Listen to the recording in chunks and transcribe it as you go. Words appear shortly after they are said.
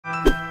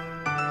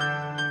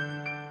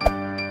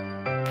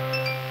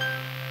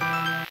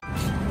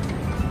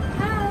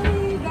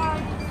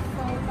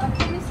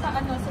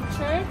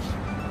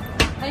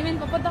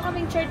Pupunta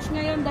kaming church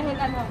ngayon dahil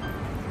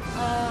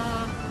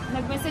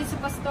nag-message si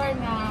pastor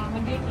na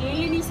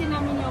maglilinisin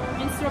namin yung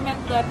instrument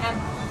doon. And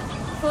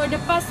for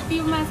the past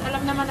few months,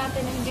 alam naman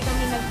natin na hindi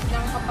kami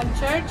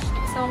nakakapag-church.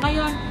 So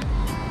ngayon,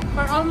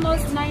 for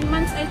almost 9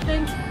 months I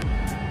think,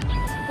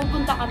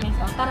 pupunta kami.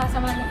 So tara,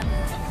 samahan na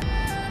kami.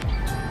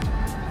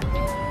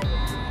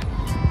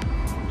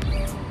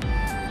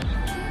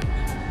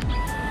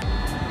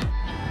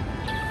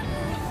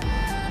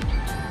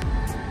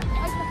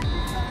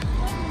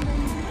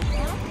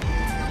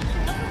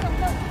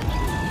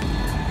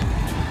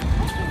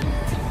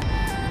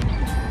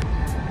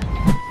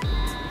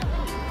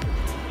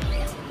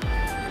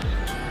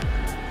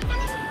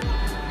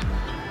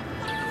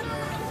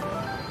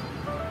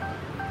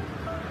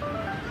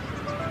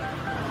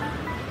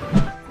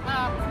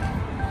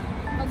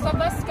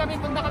 Magbabas kami,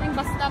 punta kaming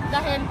bus stop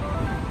dahil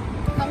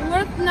ang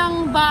worth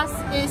ng bus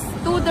is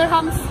 2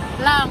 dirhams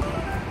lang.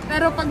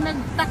 Pero pag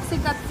nag-taxi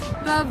ka,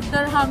 12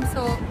 dirhams.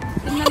 So,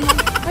 tingnan mo,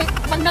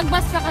 pag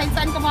nag-bus ka kahit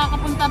saan ka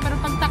makakapunta, pero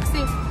pag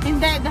taxi,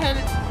 hindi dahil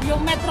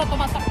yung metro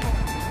tumatak mo.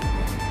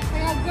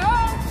 Kaya go!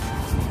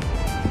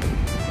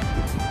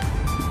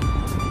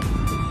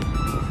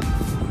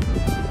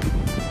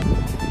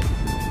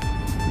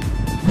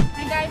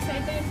 Hey guys,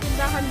 ito yung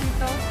tindahan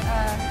dito.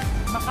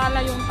 Bakala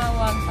yung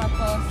tawag,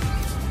 tapos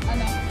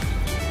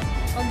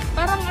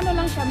parang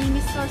lang siya, mini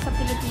store sa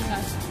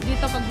Pilipinas.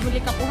 Dito pag buli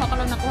ka, kuha ka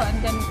lang nakuha,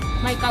 and then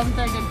may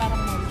counter din,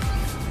 parang mall.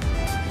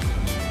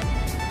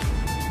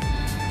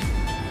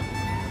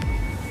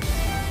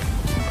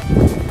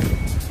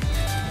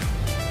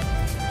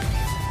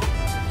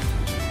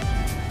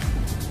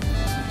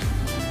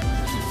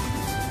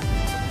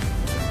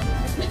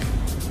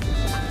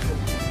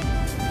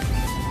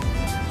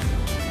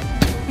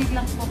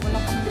 Biglang po, wala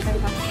pang bitay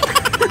na.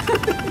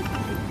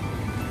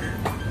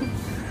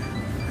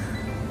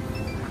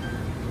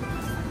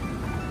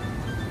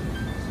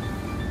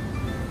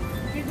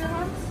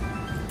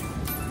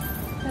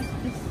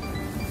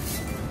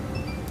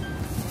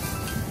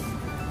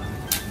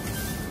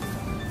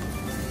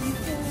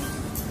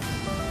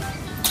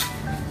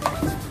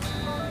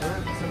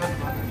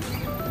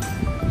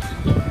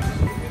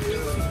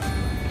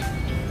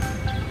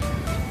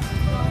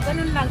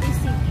 Ganun lang,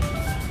 easy.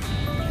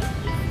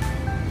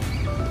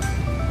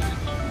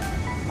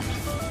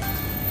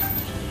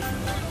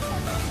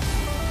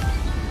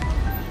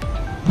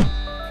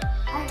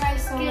 Hi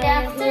guys, so good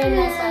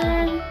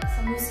afternoon! Sa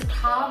Music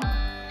Hub.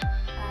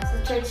 Sa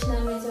church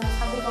namin, so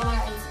sabi ko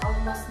nga, it's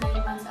almost 9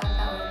 months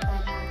ata or 10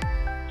 na.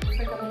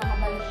 Before kami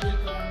nakabalik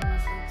dito.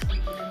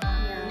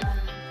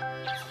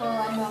 So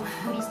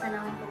miss na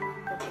lang ako.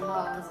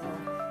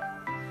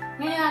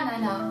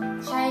 Ngayon,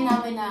 try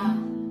namin na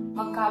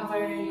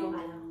mag-cover yung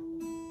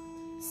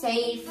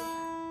safe.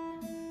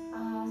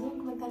 Sino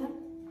kumanta lang?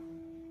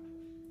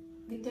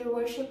 Victor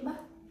Worship ba?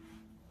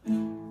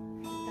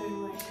 Victor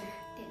Worship.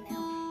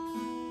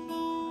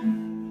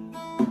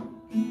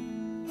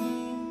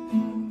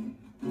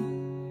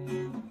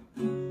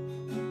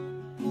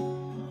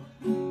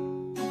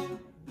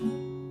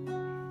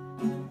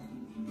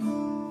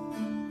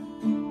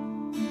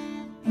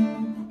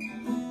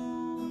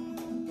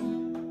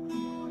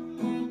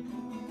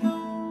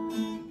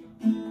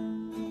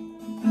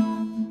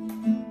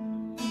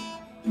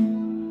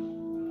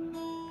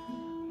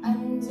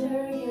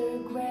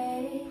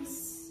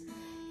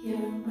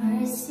 Your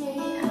mercy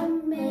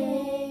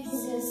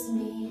amazes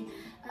me.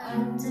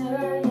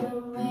 Under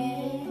your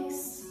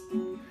wings,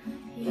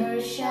 your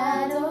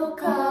shadow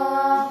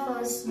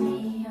covers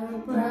me.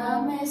 Your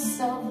promise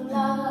of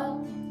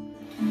love,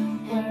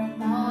 where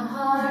my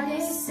heart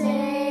is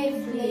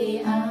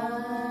safely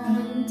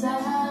undone.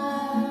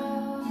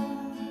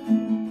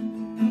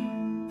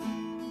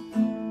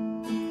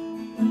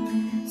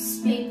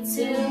 Speak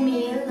to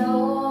me,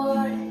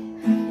 Lord,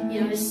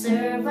 your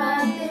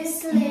servant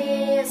is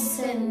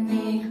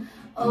listening.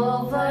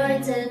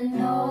 Over the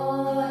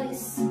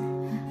noise,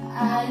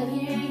 I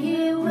hear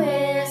you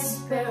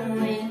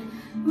whispering,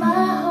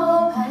 my